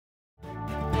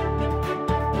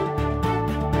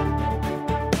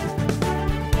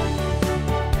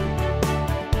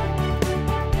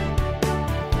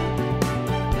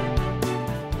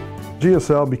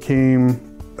GSL became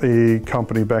a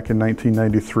company back in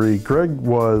 1993. Greg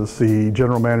was the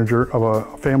general manager of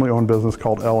a family-owned business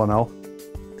called L&L.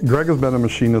 Greg has been a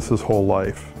machinist his whole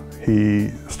life. He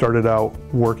started out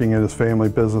working in his family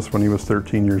business when he was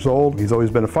 13 years old. He's always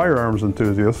been a firearms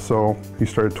enthusiast, so he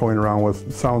started toying around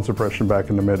with sound suppression back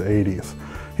in the mid-80s.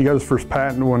 He got his first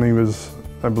patent when he was,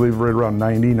 I believe, right around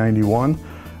 91,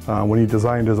 when he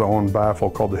designed his own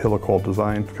baffle called the helical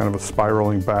design, kind of a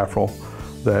spiraling baffle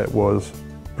that was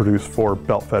produced for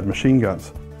belt-fed machine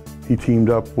guns. He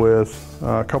teamed up with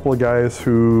a couple of guys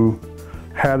who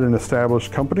had an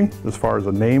established company as far as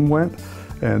a name went,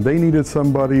 and they needed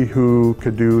somebody who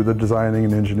could do the designing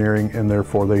and engineering, and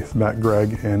therefore they met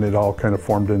Greg, and it all kind of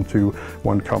formed into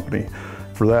one company.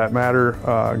 For that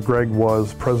matter, Greg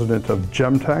was president of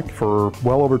Gemtech for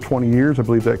well over 20 years. I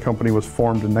believe that company was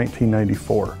formed in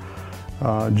 1994.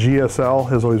 GSL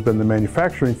has always been the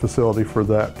manufacturing facility for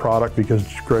that product because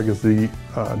Greg is the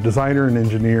designer and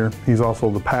engineer. He's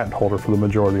also the patent holder for the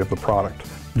majority of the product.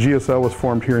 GSL was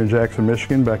formed here in Jackson,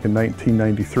 Michigan back in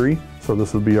 1993, so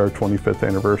this will be our 25th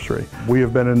anniversary. We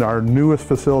have been in our newest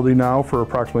facility now for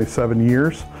approximately 7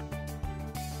 years.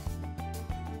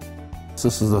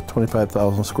 This is a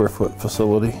 25,000 square foot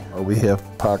facility. We have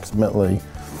approximately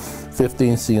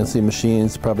 15 CNC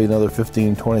machines, probably another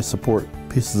 15-20 support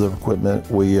pieces of equipment.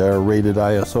 We are rated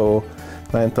ISO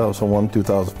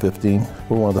 9001-2015.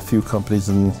 We're one of the few companies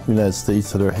in the United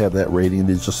States that have that rating.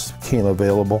 It just came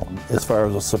available. As far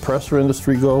as the suppressor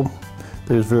industry go,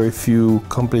 there's very few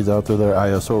companies out there that are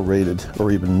ISO rated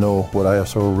or even know what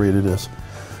ISO rated is.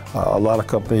 A lot of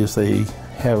companies, they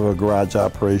have a garage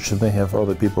operation. They have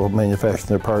other people manufacturing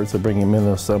their parts. They bring them in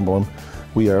and assemble them.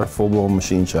 We are a full-blown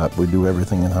machine shop. We do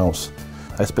everything in-house.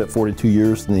 I spent 42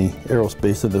 years in the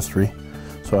aerospace industry,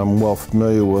 so I'm well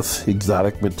familiar with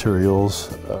exotic materials,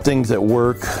 things that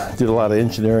work. Did a lot of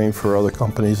engineering for other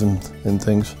companies and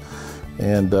things,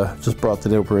 and just brought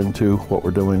that over into what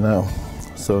we're doing now.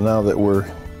 So now that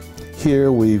we're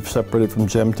here, we've separated from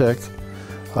Gemtech.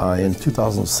 In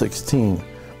 2016,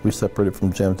 we separated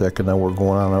from Gemtech, and now we're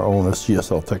going on our own as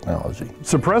GSL Technology.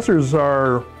 Suppressors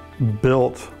are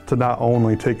built to not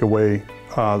only take away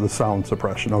the sound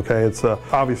suppression, okay? It's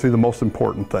obviously the most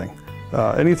important thing.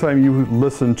 Anytime you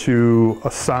listen to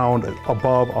a sound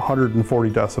above 140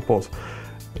 decibels,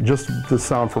 just the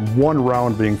sound from one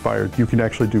round being fired, you can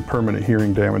actually do permanent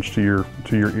hearing damage to your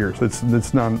ears.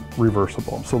 It's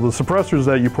non-reversible. So the suppressors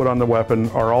that you put on the weapon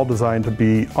are all designed to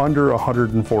be under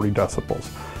 140 decibels.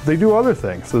 They do other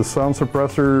things. The sound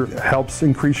suppressor helps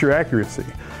increase your accuracy.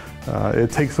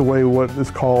 It takes away what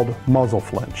is called muzzle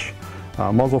flinch.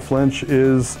 Muzzle flinch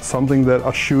is something that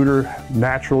a shooter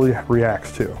naturally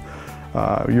reacts to.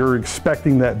 You're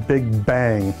expecting that big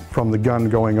bang from the gun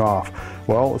going off.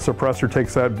 Well, a suppressor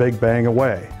takes that big bang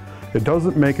away. It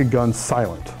doesn't make a gun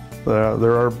silent.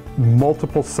 There are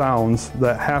multiple sounds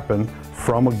that happen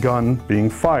from a gun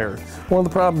being fired. One of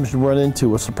the problems you run into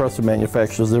with suppressor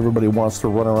manufacturers, everybody wants to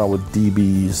run around with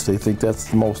dBs. They think that's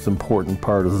the most important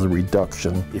part of the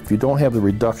reduction. If you don't have the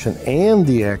reduction and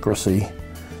the accuracy,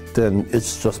 then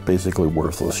it's just basically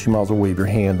worthless. You might as well wave your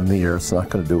hand in the air. It's not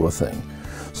going to do a thing.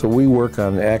 So we work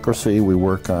on accuracy, we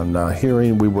work on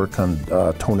hearing, we work on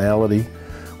tonality,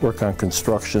 work on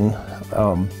construction.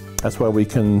 That's why we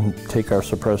can take our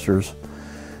suppressors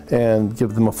and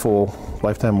give them a full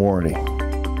lifetime warranty.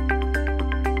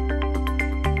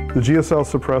 The GSL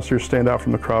suppressors stand out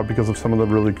from the crowd because of some of the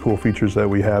really cool features that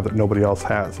we have that nobody else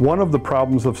has. One of the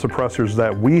problems of suppressors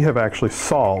that we have actually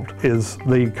solved is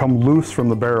they come loose from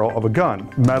the barrel of a gun.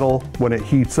 Metal, when it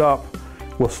heats up,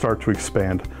 will start to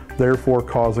expand, therefore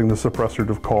causing the suppressor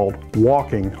to be called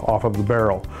walking off of the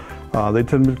barrel. They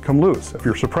tend to come loose. If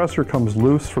your suppressor comes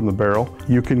loose from the barrel,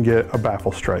 you can get a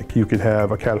baffle strike. You could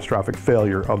have a catastrophic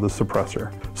failure of the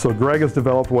suppressor. So Greg has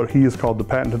developed what he has called the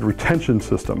patented retention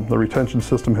system. The retention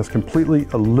system has completely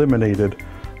eliminated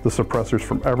the suppressors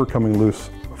from ever coming loose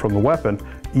from the weapon,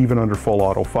 even under full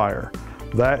auto fire.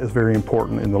 That is very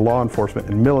important in the law enforcement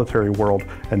and military world,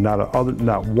 and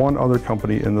not one other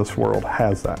company in this world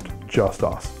has that, just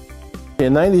us.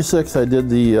 In '96, I did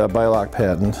the Bilock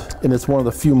patent, and it's one of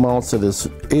the few mounts that is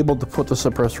able to put the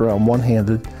suppressor on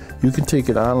one-handed. You can take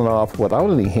it on and off without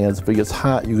any hands. If it gets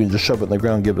hot, you can just shove it in the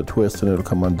ground, give it a twist, and it'll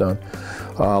come undone.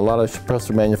 A lot of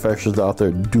suppressor manufacturers out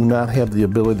there do not have the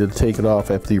ability to take it off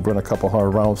after you run a couple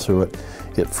hundred rounds through it.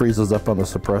 It freezes up on the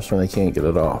suppressor and they can't get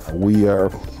it off. We are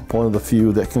one of the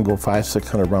few that can go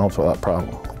 500-600 rounds without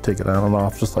problem. Take it on and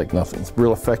off just like nothing. It's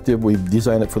real effective. We've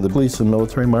designed it for the police and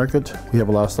military market. We have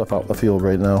a lot of stuff out in the field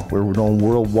right now. We're known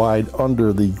worldwide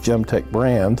under the Gemtech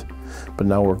brand, but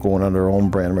now we're going under our own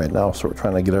brand right now, so we're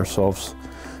trying to get ourselves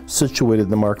situated in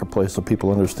the marketplace so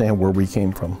people understand where we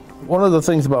came from. One of the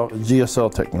things about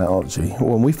GSL technology,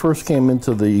 when we first came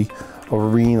into the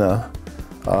arena,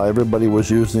 everybody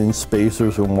was using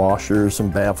spacers and washers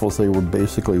and baffles. They were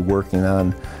basically working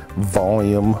on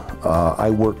volume. I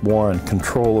worked more on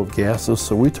control of gases,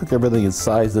 so we took everything and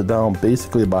sized it down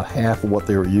basically about half of what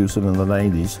they were using in the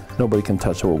 90s. Nobody can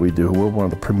touch what we do. We're one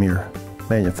of the premier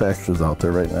manufacturers out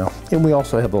there right now. And we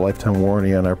also have a lifetime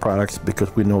warranty on our products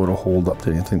because we know it'll hold up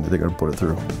to anything that they're going to put it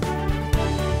through.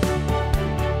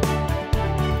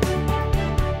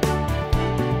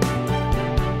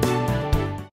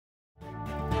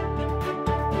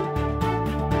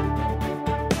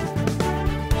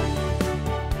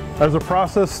 As the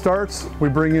process starts, we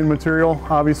bring in material,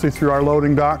 obviously through our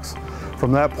loading docks.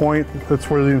 From that point,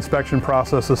 that's where the inspection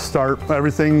processes start.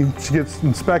 Everything gets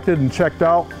inspected and checked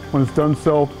out. When it's done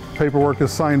so, paperwork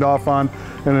is signed off on,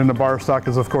 and then the bar stock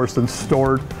is of course then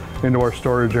stored into our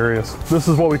storage areas. This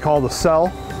is what we call the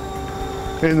cell.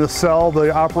 In the cell,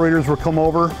 the operators will come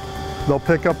over, they'll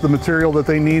pick up the material that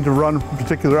they need to run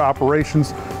particular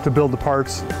operations to build the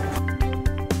parts.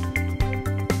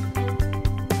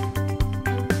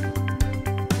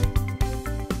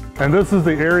 And this is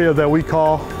the area that we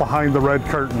call behind the red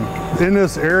curtain. In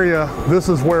this area, this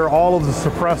is where all of the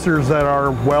suppressors that are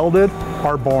welded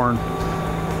are born.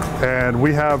 And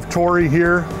we have Tori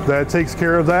here that takes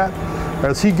care of that.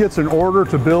 As he gets an order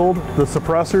to build the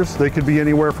suppressors, they could be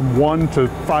anywhere from 1 to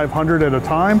 500 at a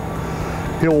time.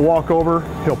 He'll walk over,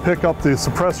 he'll pick up the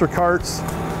suppressor carts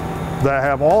that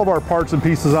have all of our parts and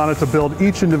pieces on it to build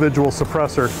each individual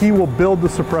suppressor. He will build the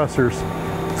suppressors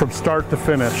from start to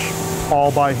finish, all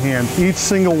by hand. Each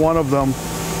single one of them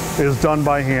is done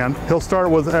by hand. He'll start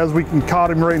with, as we can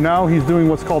caught him right now, he's doing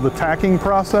what's called the tacking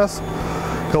process.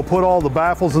 He'll put all the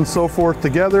baffles and so forth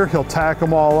together, he'll tack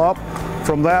them all up.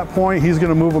 From that point, he's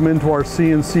gonna move them into our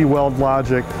CNC weld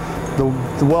logic.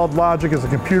 The weld logic is a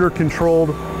computer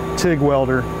controlled TIG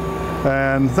welder.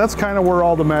 And that's kind of where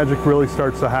all the magic really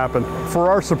starts to happen.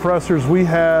 For our suppressors, we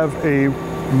have a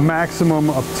maximum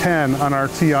of 10 on our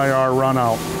TIR run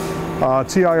out.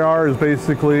 TIR is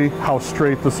basically how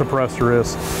straight the suppressor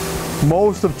is.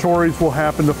 Most of Tori's will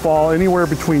happen to fall anywhere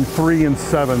between 3 and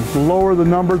 7. The lower the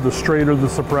number, the straighter the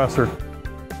suppressor.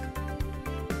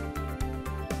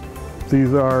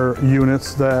 These are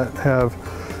units that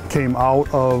came out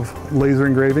of laser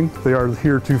engraving. They are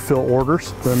here to fill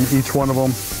orders. Then each one of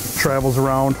them travels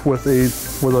around with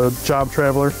a job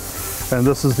traveler, and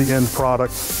this is the end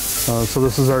product. So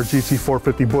this is our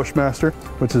GT450 Bushmaster,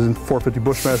 which is a 450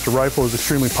 Bushmaster rifle, is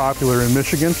extremely popular in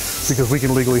Michigan because we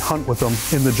can legally hunt with them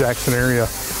in the Jackson area.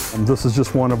 This is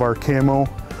just one of our camo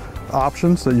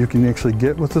options that you can actually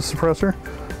get with the suppressor,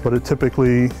 but it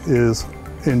typically is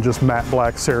in just matte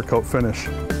black Cerakote finish.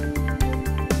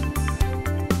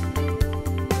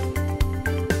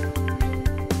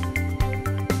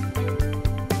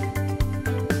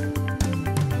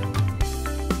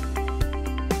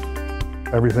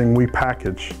 Everything we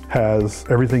package has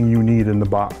everything you need in the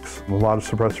box. A lot of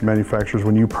suppressor manufacturers,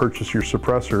 when you purchase your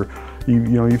suppressor,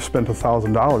 you've spent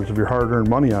 $1,000 of your hard-earned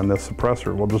money on this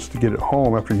suppressor. Well, just to get it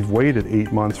home after you've waited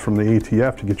 8 months from the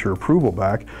ATF to get your approval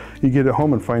back, you get it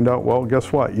home and find out, well,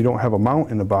 guess what? You don't have a mount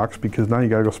in the box because now you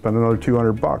gotta go spend another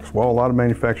 200 bucks. Well, a lot of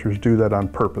manufacturers do that on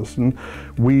purpose, and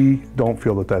we don't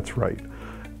feel that that's right.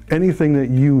 Anything that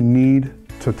you need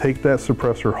to take that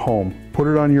suppressor home, put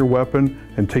it on your weapon,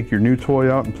 and take your new toy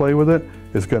out and play with it,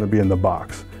 is gonna be in the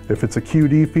box. If it's a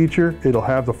QD feature, it'll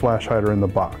have the flash hider in the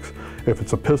box. If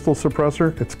it's a pistol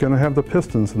suppressor, it's gonna have the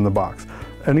pistons in the box.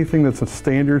 Anything that's a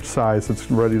standard size that's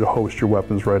ready to host your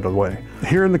weapons right away.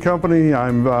 Here in the company,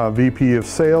 I'm VP of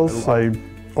Sales. I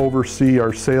oversee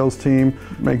our sales team,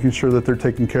 making sure that they're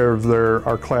taking care of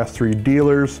our Class 3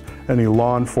 dealers, any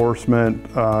law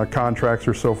enforcement contracts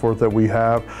or so forth that we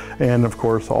have, and of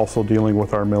course also dealing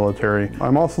with our military.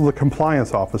 I'm also the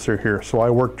compliance officer here, so I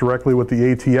work directly with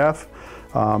the ATF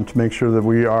to make sure that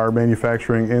we are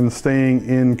manufacturing and staying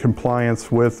in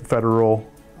compliance with federal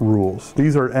rules.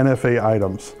 These are NFA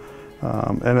items.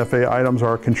 NFA items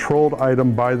are a controlled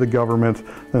item by the government,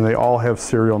 and they all have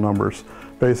serial numbers.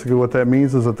 Basically what that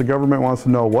means is that the government wants to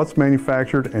know what's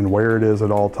manufactured and where it is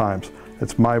at all times.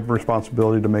 It's my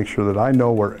responsibility to make sure that I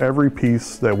know where every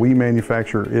piece that we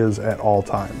manufacture is at all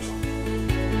times.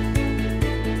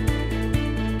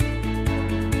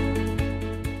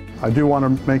 I do want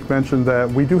to make mention that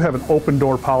we do have an open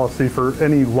door policy for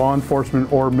any law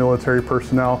enforcement or military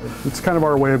personnel. It's kind of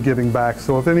our way of giving back.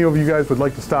 So if any of you guys would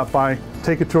like to stop by,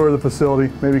 take a tour of the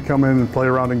facility, maybe come in and play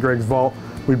around in Greg's vault,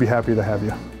 we'd be happy to have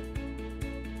you.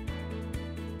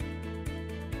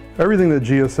 Everything that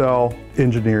GSL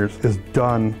engineers is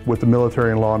done with the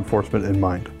military and law enforcement in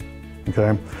mind.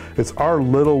 Okay? It's our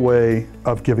little way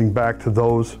of giving back to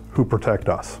those who protect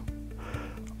us.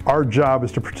 Our job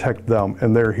is to protect them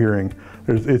and their hearing.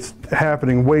 It's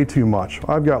happening way too much.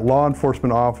 I've got law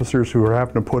enforcement officers who are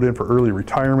having to put in for early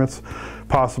retirements,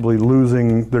 possibly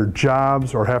losing their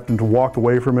jobs or having to walk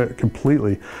away from it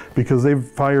completely because they've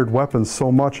fired weapons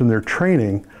so much in their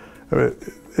training.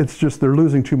 It's just they're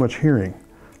losing too much hearing.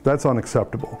 That's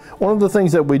unacceptable. One of the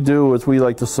things that we do is we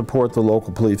like to support the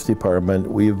local police department.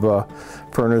 We've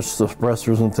furnished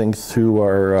suppressors and things to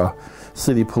our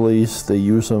city police. They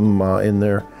use them in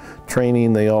their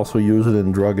training. They also use it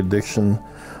in drug addiction.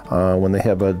 When they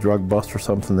have a drug bust or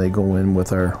something, they go in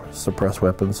with our suppressed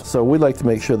weapons. So we like to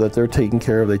make sure that they're taken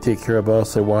care of. They take care of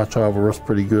us. They watch over us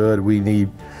pretty good. We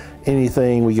need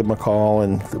anything, we give them a call,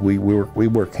 and we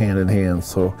work hand in hand.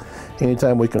 So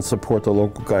anytime we can support the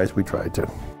local guys, we try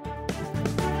to.